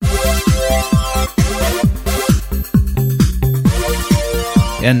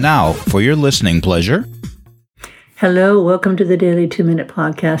And now, for your listening pleasure. Hello, welcome to the Daily 2-Minute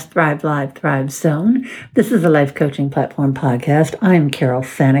Podcast, Thrive Live, Thrive Zone. This is a life coaching platform podcast. I'm Carol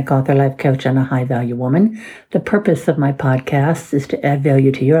Fanick, author, life coach, and a high-value woman. The purpose of my podcast is to add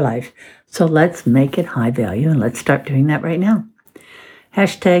value to your life. So let's make it high value, and let's start doing that right now.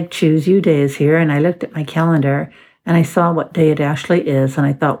 Hashtag Choose You Day is here, and I looked at my calendar, and I saw what day it actually is, and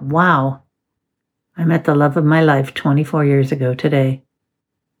I thought, wow, I met the love of my life 24 years ago today.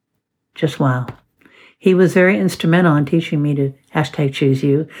 Just wow. He was very instrumental in teaching me to hashtag choose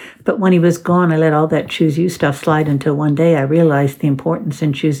you. But when he was gone, I let all that choose you stuff slide until one day I realized the importance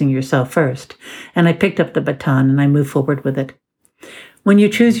in choosing yourself first. And I picked up the baton and I moved forward with it. When you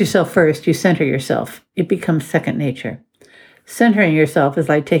choose yourself first, you center yourself. It becomes second nature. Centering yourself is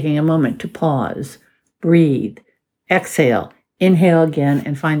like taking a moment to pause, breathe, exhale, inhale again,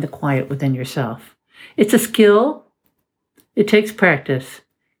 and find the quiet within yourself. It's a skill. It takes practice.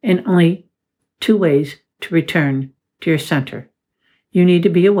 And only two ways to return to your center. You need to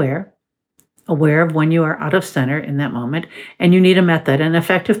be aware of when you are out of center in that moment, and you need a method and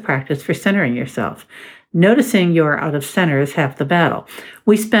effective practice for centering yourself. Noticing you are out of center is half the battle.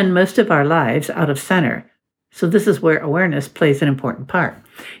 We spend most of our lives out of center, so this is where awareness plays an important part.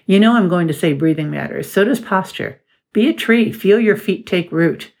 You know I'm going to say breathing matters, so does posture. Be a tree, feel your feet take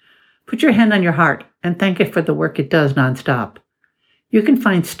root. Put your hand on your heart and thank it for the work it does nonstop. You can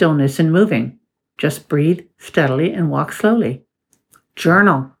find stillness in moving. Just breathe steadily and walk slowly.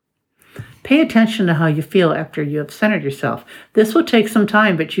 Journal. Pay attention to how you feel after you have centered yourself. This will take some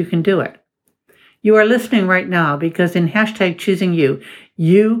time, but you can do it. You are listening right now because in hashtag choosing you,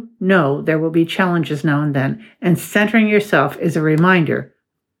 you know there will be challenges now and then, and centering yourself is a reminder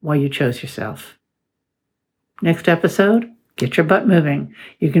why you chose yourself. Next episode, get your butt moving.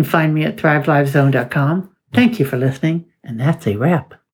 You can find me at thrivelivezone.com. Thank you for listening, and that's a wrap.